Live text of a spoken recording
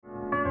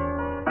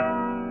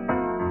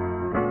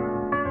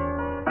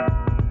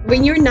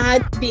When you're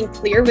not being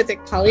clear with a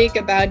colleague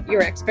about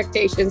your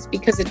expectations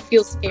because it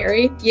feels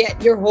scary,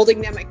 yet you're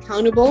holding them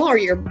accountable or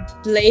you're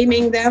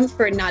blaming them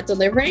for not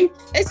delivering,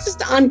 it's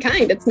just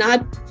unkind. It's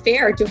not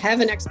fair to have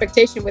an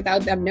expectation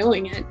without them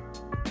knowing it.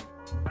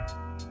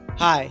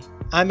 Hi,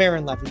 I'm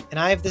Aaron Levy, and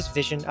I have this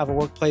vision of a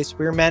workplace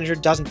where your manager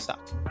doesn't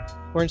suck,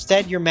 where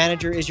instead your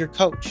manager is your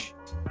coach,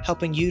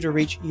 helping you to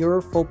reach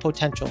your full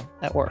potential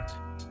at work.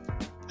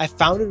 I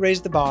founded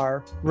Raise the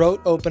Bar,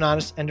 wrote Open,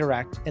 Honest, and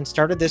Direct, and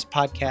started this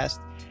podcast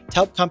to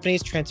help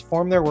companies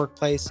transform their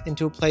workplace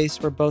into a place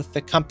where both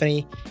the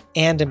company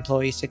and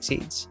employee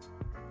succeeds.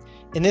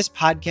 In this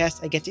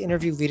podcast, I get to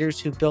interview leaders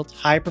who built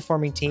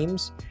high-performing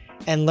teams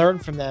and learn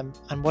from them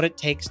on what it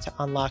takes to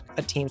unlock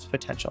a team's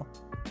potential.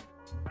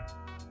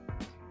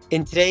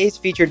 In today's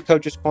featured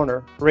Coach's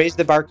Corner, Raise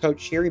the Bar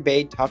Coach Shiri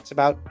Bade talks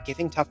about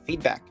giving tough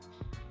feedback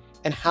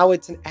and how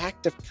it's an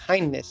act of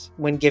kindness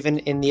when given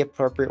in the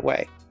appropriate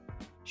way.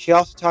 She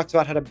also talks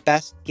about how to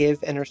best give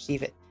and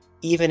receive it,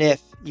 even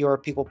if you're a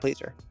people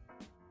pleaser.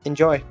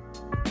 Enjoy.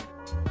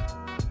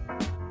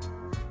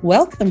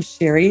 Welcome,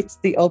 Shiri,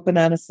 to the Open,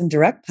 Honest, and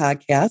Direct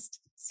podcast.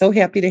 So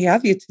happy to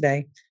have you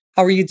today.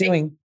 How are you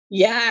doing?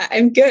 Yeah,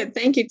 I'm good.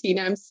 Thank you,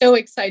 Tina. I'm so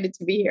excited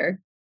to be here.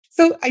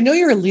 So I know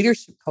you're a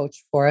leadership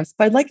coach for us,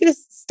 but I'd like you to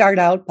start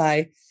out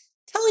by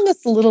telling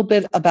us a little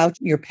bit about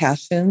your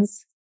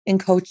passions in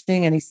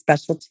coaching, any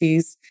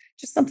specialties,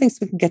 just something so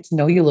we can get to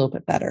know you a little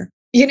bit better.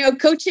 You know,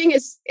 coaching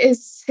is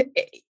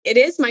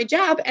my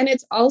job, and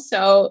it's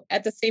also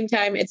at the same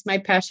time it's my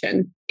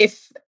passion.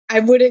 If I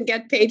wouldn't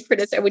get paid for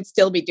this, I would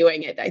still be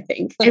doing it, I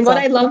think. And what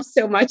I love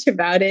so much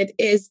about it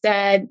is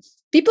that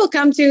people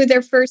come to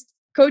their first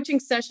coaching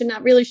session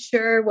not really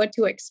sure what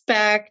to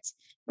expect,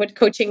 what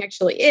coaching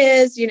actually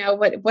is,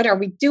 what are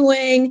we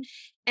doing?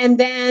 And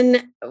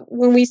then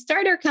when we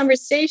start our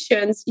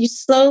conversations, you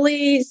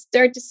slowly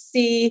start to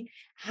see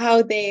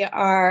how they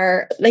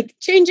are like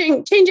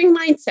changing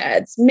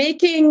mindsets,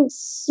 making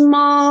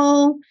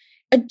small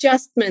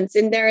adjustments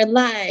in their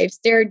lives.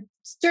 They're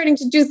starting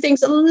to do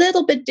things a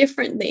little bit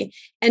differently.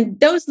 And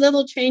those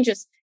little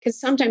changes can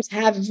sometimes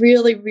have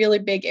really, really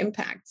big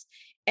impacts.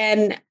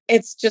 And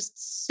it's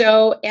just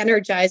so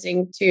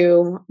energizing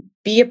to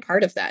be a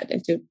part of that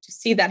and to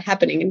see that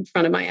happening in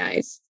front of my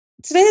eyes.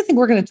 Today, I think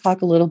we're going to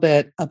talk a little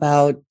bit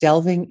about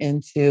delving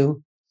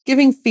into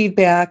giving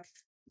feedback,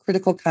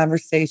 critical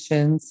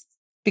conversations,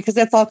 because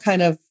that's all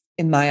kind of,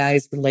 in my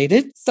eyes,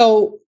 related.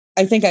 So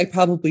I think I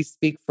probably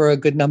speak for a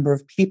good number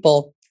of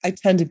people. I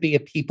tend to be a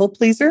people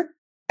pleaser.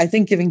 I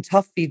think giving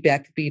tough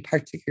feedback could be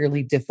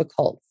particularly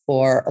difficult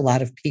for a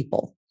lot of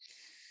people.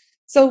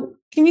 So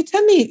can you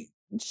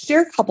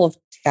share a couple of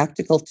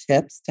tactical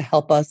tips to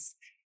help us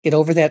get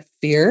over that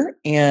fear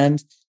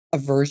and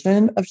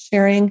aversion of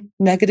sharing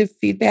negative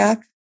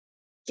feedback?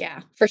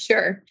 Yeah, for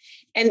sure.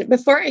 And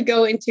before I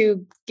go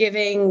into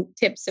giving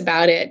tips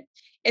about it,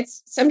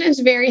 it's sometimes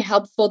very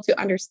helpful to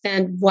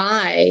understand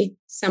why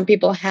some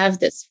people have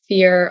this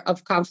fear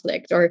of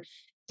conflict or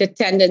the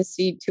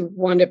tendency to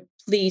want to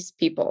please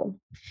people.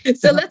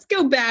 So let's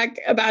go back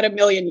about 1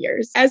 million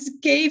years. As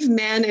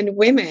cavemen and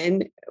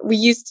women, we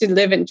used to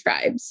live in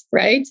tribes,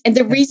 right? And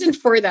the reason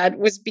for that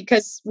was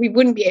because we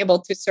wouldn't be able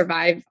to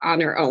survive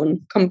on our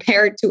own.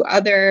 Compared to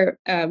other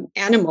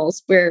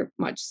animals, we're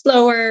much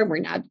slower. We're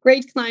not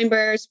great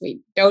climbers. We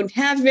don't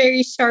have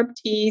very sharp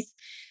teeth.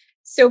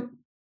 So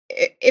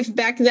if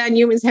back then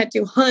humans had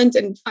to hunt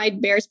and fight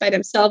bears by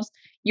themselves,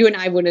 you and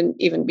I wouldn't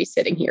even be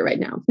sitting here right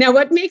now. Now,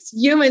 what makes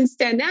humans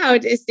stand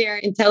out is their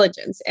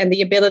intelligence and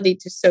the ability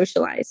to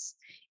socialize.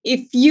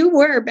 If you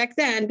were back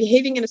then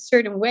behaving in a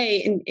certain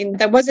way and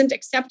that wasn't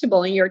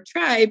acceptable in your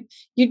tribe,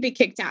 you'd be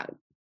kicked out.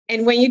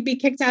 And when you'd be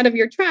kicked out of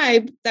your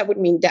tribe, that would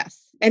mean death.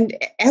 And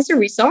as a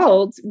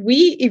result,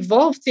 we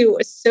evolved to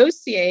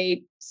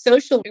associate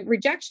social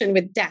rejection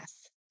with death.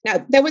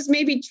 Now, that was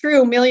maybe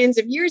true millions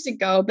of years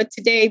ago, but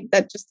today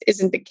that just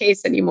isn't the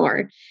case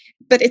anymore.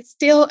 But it's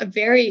still a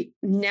very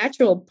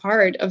natural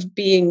part of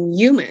being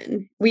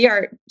human. We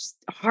are just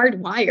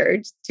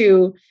hardwired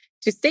to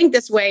think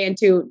this way and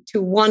to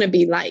want to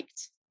be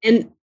liked.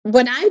 And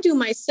what I do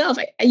myself,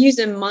 I use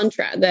a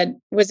mantra that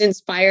was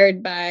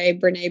inspired by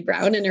Brene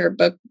Brown in her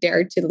book,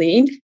 Dare to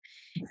Lead.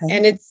 Okay.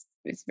 And it's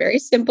very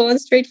simple and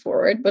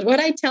straightforward. But what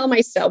I tell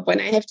myself when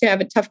I have to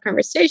have a tough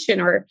conversation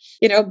or,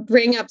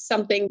 bring up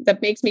something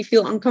that makes me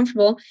feel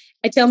uncomfortable,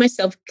 I tell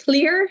myself,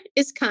 clear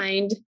is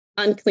kind,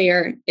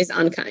 unclear is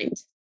unkind.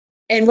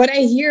 And what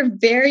I hear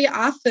very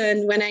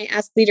often when I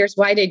ask leaders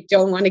why they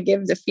don't want to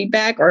give the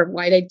feedback or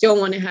why they don't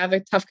want to have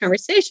a tough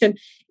conversation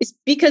is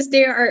because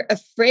they are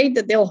afraid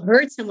that they'll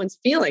hurt someone's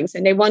feelings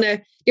and they want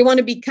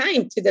to be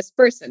kind to this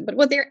person. But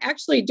what they're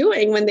actually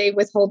doing when they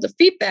withhold the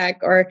feedback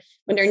or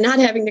when they're not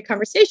having the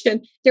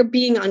conversation, they're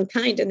being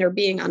unkind and they're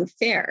being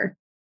unfair.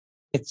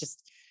 It's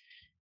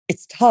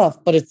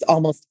tough, but it's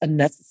almost a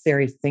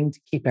necessary thing to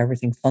keep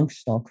everything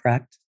functional,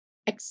 correct?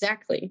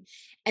 Exactly.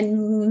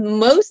 And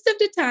most of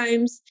the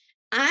times,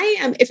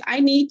 if I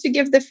need to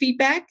give the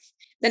feedback,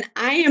 then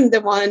I am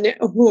the one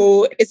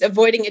who is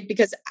avoiding it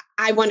because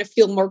I want to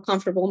feel more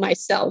comfortable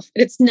myself.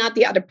 And it's not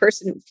the other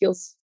person who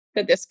feels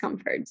the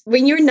discomfort.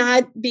 When you're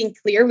not being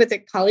clear with a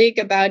colleague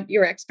about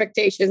your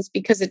expectations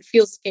because it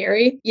feels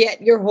scary,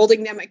 yet you're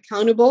holding them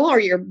accountable or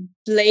you're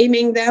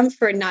blaming them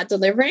for not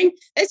delivering,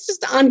 it's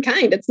just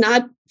unkind. It's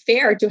not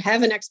fair to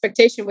have an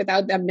expectation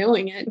without them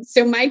knowing it.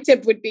 So my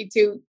tip would be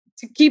to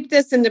keep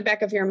this in the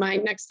back of your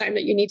mind next time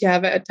that you need to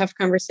have a tough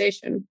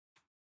conversation.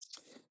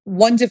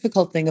 One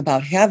difficult thing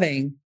about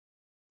having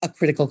a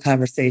critical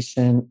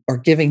conversation or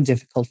giving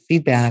difficult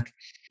feedback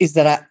is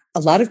that a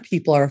lot of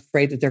people are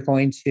afraid that they're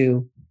going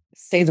to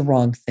say the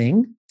wrong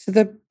thing to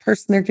the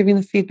person they're giving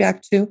the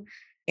feedback to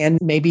and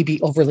maybe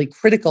be overly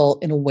critical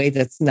in a way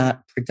that's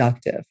not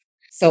productive.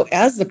 So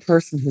as the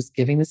person who's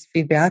giving this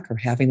feedback or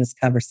having this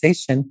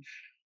conversation,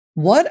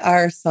 what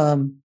are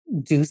some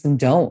do's and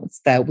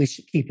don'ts that we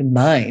should keep in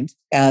mind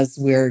as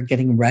we're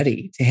getting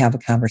ready to have a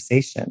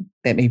conversation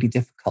that may be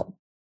difficult?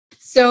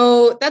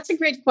 So that's a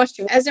great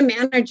question. As a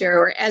manager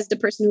or as the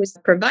person who's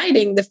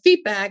providing the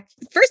feedback,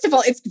 first of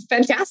all, it's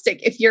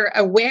fantastic if you're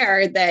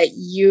aware that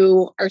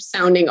you are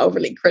sounding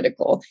overly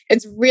critical.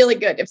 It's really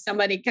good if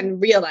somebody can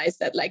realize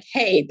that, like,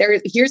 hey,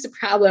 here's a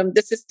problem.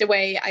 This is the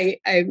way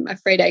I'm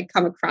afraid I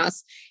come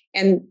across.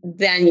 And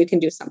then you can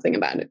do something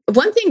about it.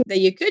 One thing that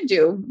you could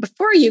do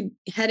before you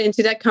head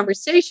into that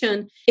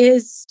conversation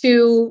is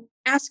to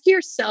ask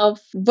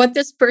yourself what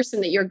this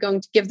person that you're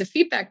going to give the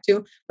feedback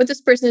to, what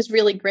this person is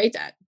really great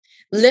at.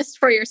 List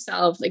for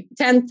yourself like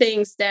 10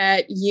 things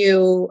that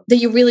you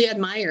really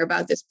admire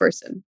about this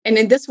person. And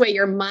in this way,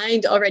 your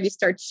mind already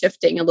starts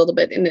shifting a little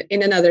bit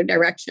in another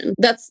direction.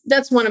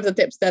 That's one of the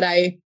tips that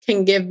I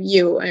can give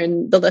you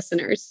and the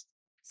listeners.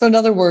 So in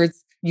other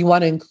words, you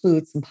want to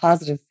include some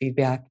positive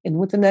feedback in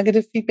with the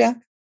negative feedback?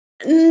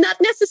 Not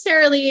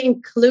necessarily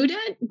include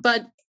it,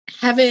 but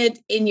have it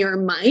in your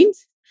mind.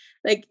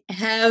 Like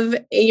have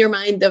in your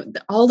mind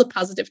all the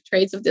positive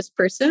traits of this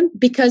person,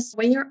 because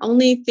when you're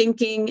only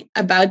thinking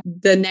about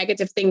the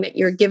negative thing that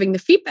you're giving the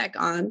feedback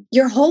on,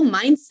 your whole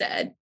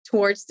mindset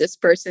towards this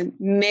person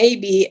may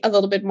be a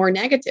little bit more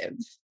negative.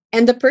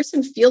 And the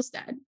person feels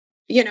that.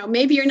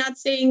 Maybe you're not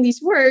saying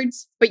these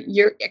words, but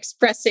you're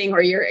expressing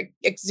or you're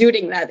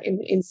exuding that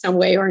in some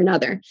way or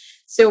another.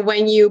 So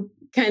when you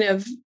kind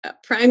of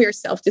prime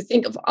yourself to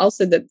think of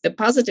also the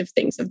positive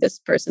things of this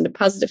person, the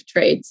positive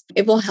traits,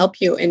 it will help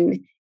you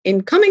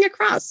in coming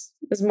across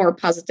as more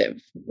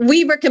positive.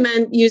 We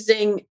recommend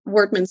using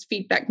Wortman's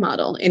feedback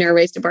model in our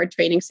Raise the Bar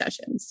training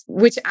sessions,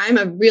 which I'm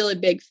a really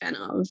big fan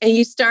of. And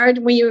you start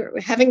when you're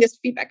having this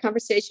feedback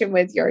conversation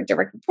with your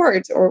direct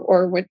reports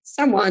or with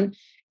someone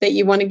that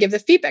you want to give the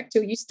feedback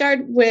to, you start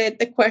with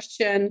the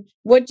question,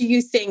 what do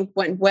you think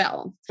went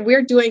well?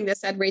 We're doing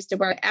this at Raise the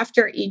Bar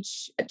after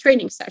each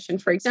training session.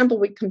 For example,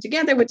 we come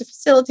together with the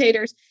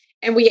facilitators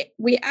and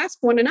we ask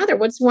one another,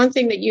 what's one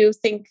thing that you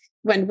think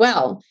went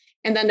well?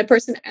 And then the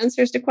person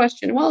answers the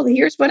question, well,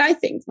 here's what I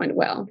think went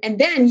well. And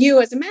then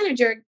you as a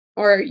manager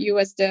or you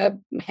as the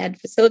head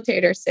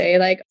facilitator say,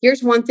 like,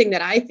 here's one thing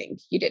that I think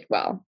you did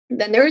well.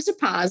 Then there is a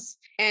pause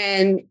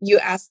and you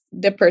ask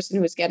the person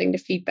who's getting the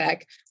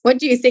feedback, what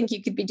do you think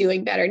you could be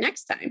doing better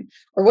next time?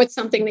 Or what's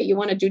something that you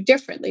want to do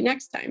differently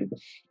next time?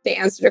 They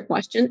answer the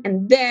question.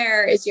 And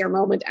there is your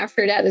moment.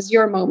 After that is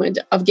your moment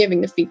of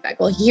giving the feedback.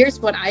 Well, here's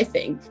what I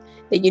think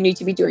that you need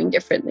to be doing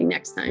differently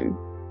next time.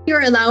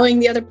 You're allowing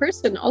the other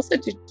person also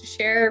to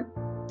share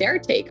their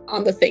take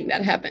on the thing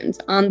that happened,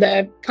 on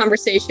the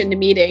conversation, the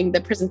meeting,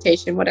 the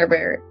presentation,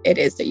 whatever it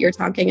is that you're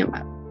talking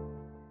about.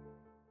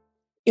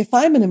 If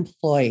I'm an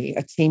employee,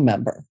 a team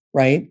member,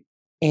 right?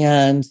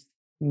 And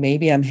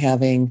maybe I'm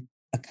having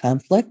a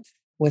conflict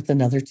with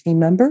another team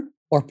member,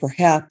 or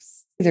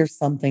perhaps there's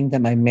something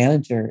that my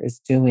manager is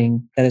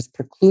doing that is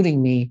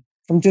precluding me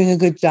from doing a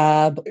good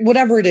job,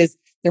 whatever it is,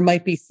 there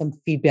might be some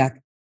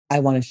feedback I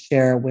want to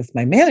share with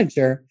my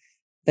manager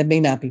that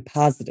may not be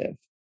positive,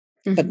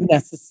 but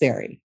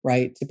necessary,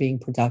 right, to being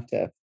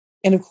productive.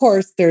 And of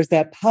course, there's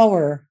that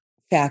power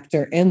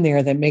factor in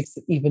there that makes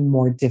it even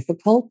more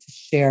difficult to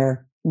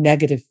share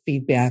negative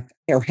feedback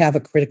or have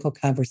a critical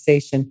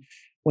conversation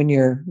when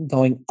you're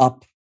going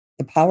up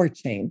the power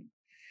chain.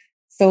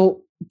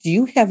 So do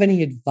you have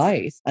any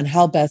advice on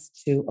how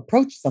best to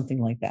approach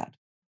something like that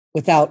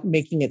without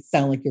making it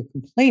sound like you're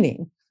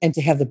complaining and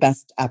to have the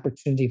best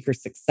opportunity for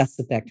success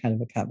at that kind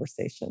of a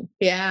conversation?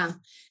 Yeah,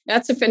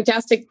 that's a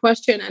fantastic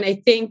question. And I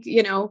think,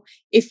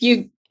 if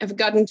you have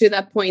gotten to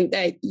that point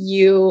that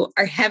you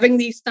are having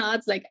these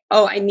thoughts like,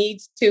 oh, I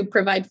need to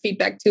provide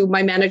feedback to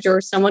my manager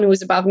or someone who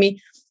is above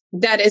me,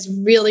 that is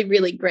really,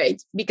 really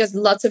great, because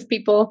lots of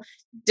people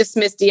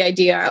dismiss the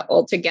idea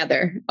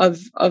altogether of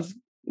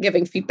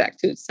giving feedback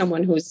to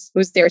someone who's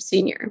their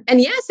senior.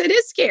 And yes, it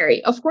is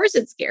scary. Of course,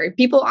 it's scary.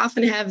 People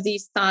often have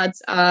these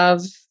thoughts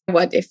of,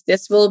 what if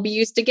this will be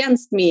used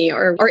against me?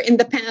 Or in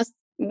the past,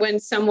 when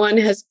someone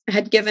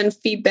had given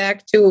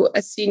feedback to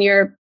a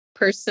senior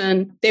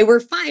person, they were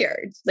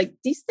fired. Like,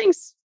 these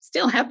things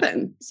still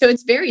happen. So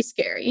it's very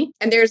scary.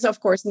 And there's,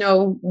 of course,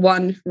 no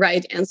one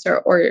right answer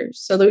or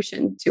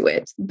solution to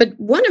it. But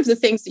one of the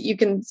things that you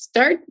can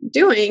start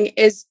doing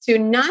is to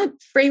not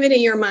frame it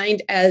in your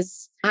mind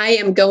as, I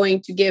am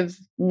going to give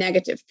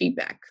negative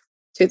feedback.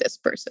 to this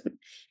person.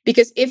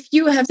 Because if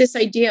you have this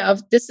idea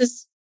of this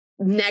is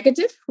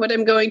negative, what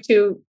I'm going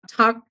to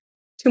talk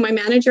to my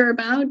manager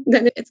about,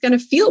 then it's going to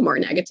feel more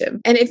negative.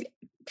 And it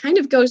kind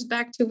of goes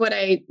back to what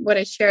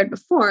I shared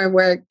before,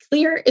 where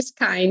clear is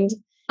kind,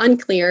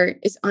 unclear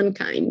is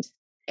unkind.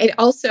 It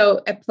also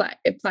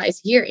applies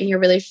here in your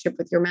relationship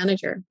with your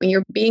manager. When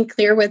you're being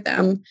clear with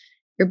them,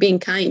 you're being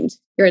kind.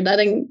 You're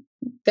letting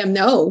them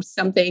know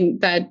something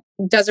that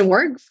doesn't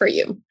work for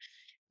you,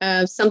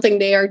 something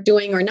they are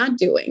doing or not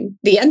doing.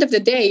 The end of the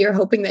day, you're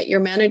hoping that your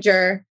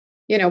manager,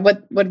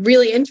 what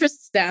really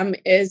interests them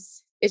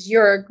is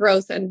your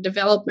growth and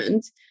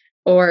development,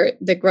 or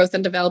the growth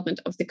and development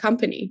of the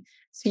company.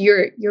 So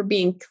you're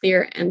being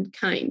clear and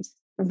kind.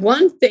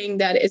 One thing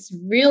that is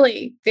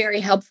really very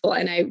helpful,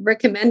 and I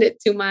recommend it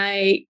to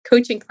my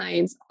coaching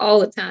clients all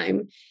the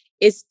time,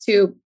 is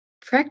to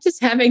practice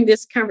having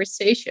this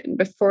conversation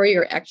before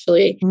you're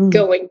actually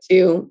going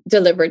to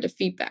deliver the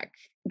feedback.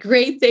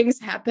 Great things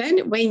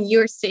happen when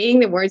you're saying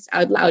the words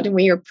out loud and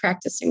when you're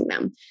practicing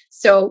them.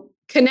 So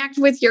connect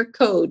with your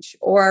coach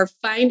or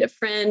find a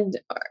friend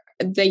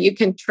that you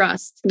can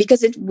trust,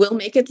 because it will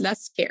make it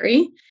less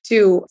scary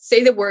to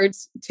say the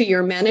words to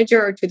your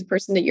manager or to the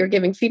person that you're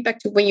giving feedback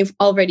to when you've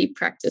already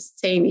practiced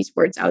saying these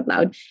words out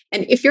loud.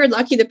 And if you're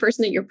lucky, the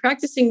person that you're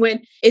practicing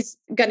with is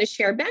going to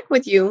share back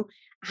with you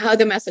how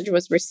the message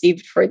was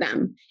received for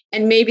them.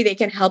 And maybe they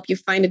can help you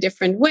find a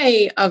different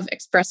way of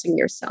expressing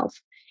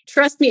yourself.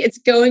 Trust me, it's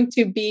going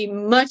to be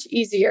much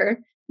easier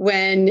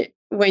when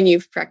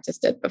you've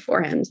practiced it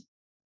beforehand.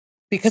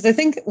 Because I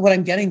think what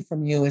I'm getting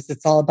from you is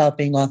it's all about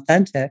being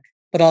authentic,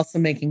 but also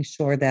making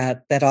sure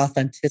that that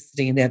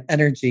authenticity and that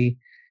energy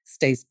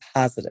stays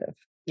positive.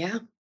 Yeah.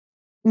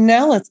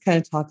 Now let's kind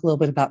of talk a little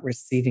bit about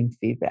receiving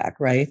feedback,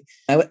 right?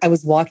 I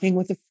was walking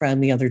with a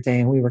friend the other day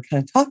and we were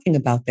kind of talking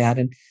about that.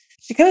 And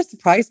she kind of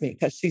surprised me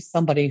because she's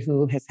somebody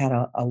who has had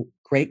a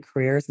great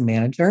career as a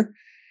manager.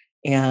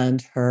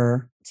 And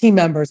her team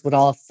members would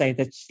all say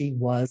that she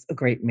was a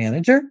great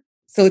manager.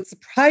 So it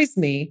surprised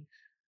me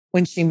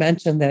when she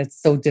mentioned that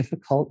it's so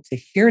difficult to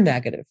hear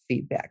negative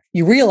feedback.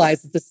 You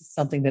realize that this is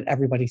something that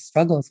everybody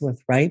struggles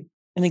with, right?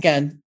 And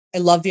again, I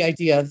love the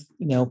idea of,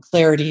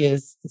 clarity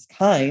is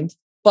kind,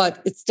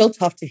 but it's still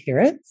tough to hear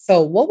it.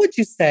 So what would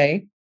you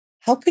say?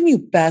 How can you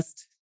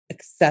best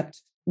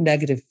accept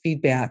negative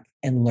feedback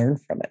and learn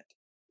from it?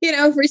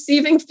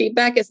 Receiving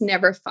feedback is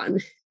never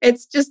fun.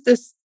 It's just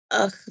this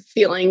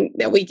feeling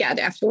that we get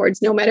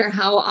afterwards. No matter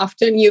how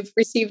often you've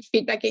received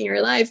feedback in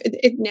your life,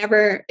 it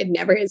never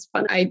is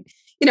fun.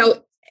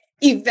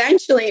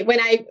 Eventually, when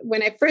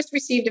I first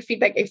received the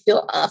feedback, I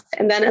feel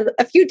and then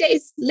a few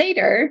days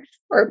later,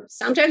 or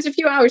sometimes a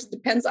few hours,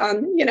 depends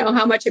on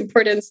how much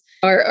importance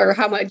or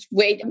how much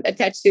weight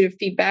attached to the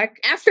feedback.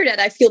 After that,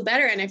 I feel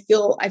better and I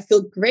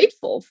feel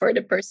grateful for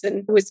the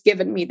person who has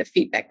given me the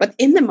feedback. But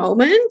in the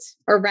moment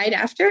or right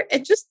after,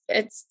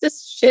 it's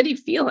this shitty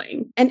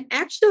feeling. And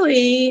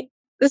actually,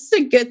 this is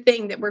a good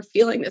thing that we're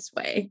feeling this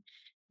way,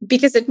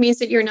 because it means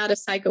that you're not a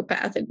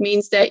psychopath. It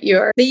means that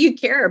you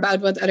care about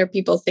what other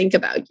people think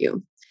about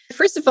you.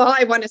 First of all,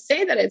 I want to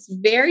say that it's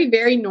very,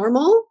 very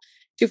normal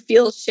to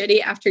feel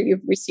shitty after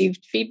you've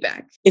received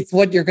feedback. It's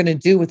what you're going to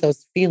do with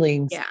those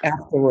feelings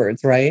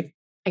afterwards, right?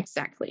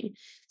 Exactly.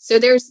 So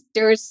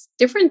there's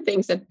different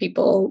things that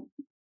people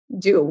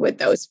do with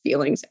those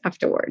feelings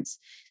afterwards.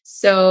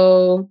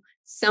 So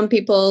some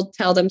people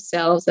tell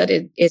themselves that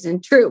it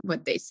isn't true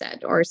what they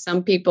said, or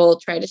some people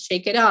try to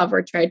shake it off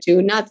or try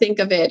to not think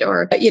of it.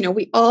 Or,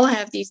 we all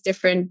have these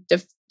different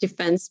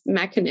defense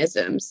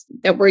mechanisms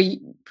that we're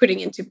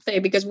putting into play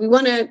because we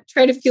want to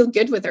try to feel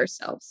good with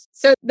ourselves.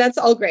 So that's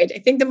all great. I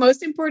think the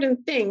most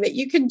important thing that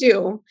you can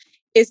do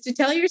is to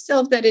tell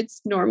yourself that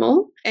it's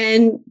normal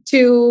and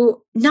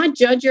to not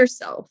judge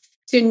yourself,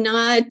 to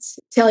not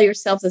tell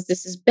yourself that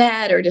this is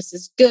bad or this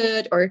is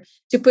good, or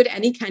to put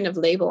any kind of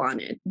label on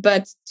it,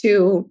 but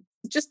to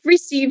just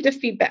receive the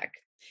feedback.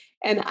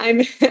 And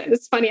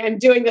it's funny, I'm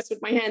doing this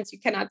with my hands. You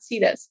cannot see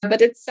this,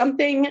 but it's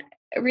something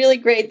really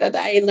great that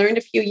I learned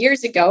a few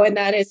years ago. And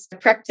that is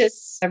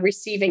practice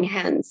receiving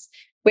hands,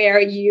 where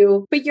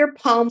you put your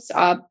palms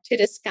up to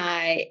the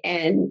sky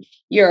and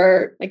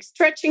you're like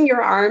stretching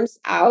your arms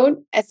out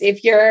as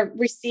if you're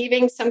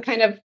receiving some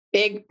kind of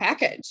big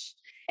package.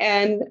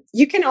 And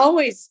you can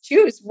always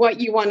choose what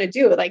you want to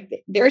do.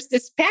 Like there's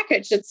this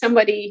package that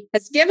somebody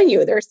has given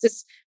you. There's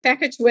this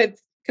package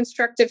with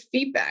constructive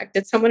feedback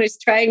that someone is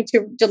trying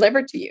to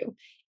deliver to you.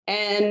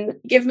 And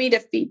give me the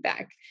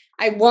feedback.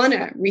 I want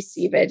to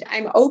receive it.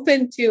 I'm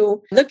open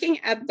to looking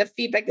at the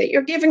feedback that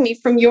you're giving me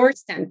from your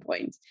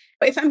standpoint.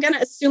 But if I'm going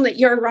to assume that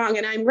you're wrong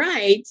and I'm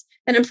right,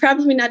 then I'm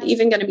probably not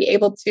even going to be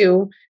able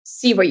to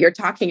see what you're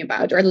talking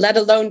about, or let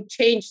alone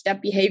change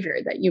that behavior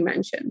that you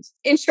mentioned.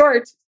 In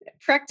short,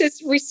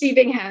 practice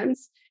receiving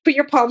hands, put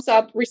your palms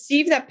up,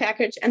 receive that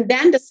package, and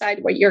then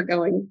decide what you're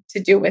going to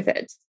do with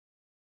it.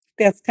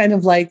 That's kind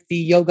of like the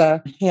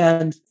yoga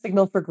hand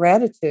signal for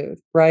gratitude,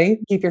 right?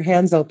 Keep your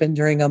hands open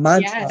during a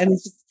mantra. Yes. And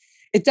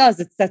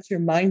it sets your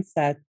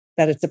mindset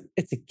that it's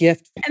a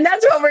gift. And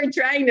that's what we're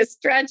trying to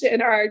stretch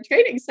in our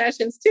training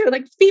sessions too.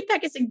 Like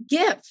feedback is a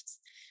gift.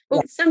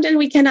 But sometimes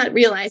we cannot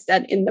realize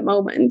that in the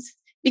moment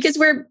because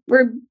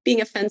we're being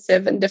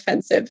offensive and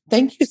defensive.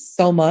 Thank you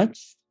so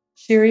much,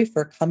 Shiri,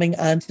 for coming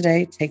on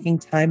today, taking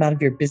time out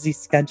of your busy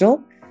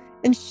schedule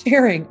and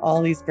sharing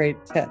all these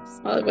great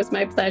tips. Well, it was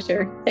my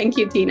pleasure. Thank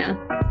you, Tina.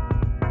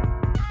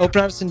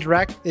 Open, Honest, and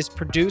Direct is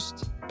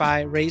produced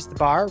by Raise the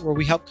Bar, where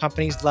we help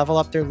companies level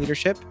up their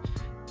leadership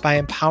by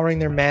empowering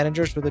their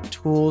managers with the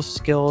tools,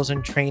 skills,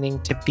 and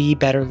training to be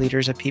better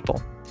leaders of people.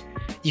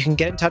 You can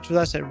get in touch with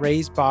us at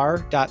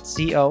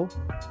raisebar.co.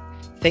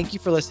 Thank you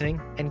for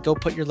listening, and go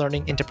put your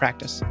learning into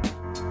practice.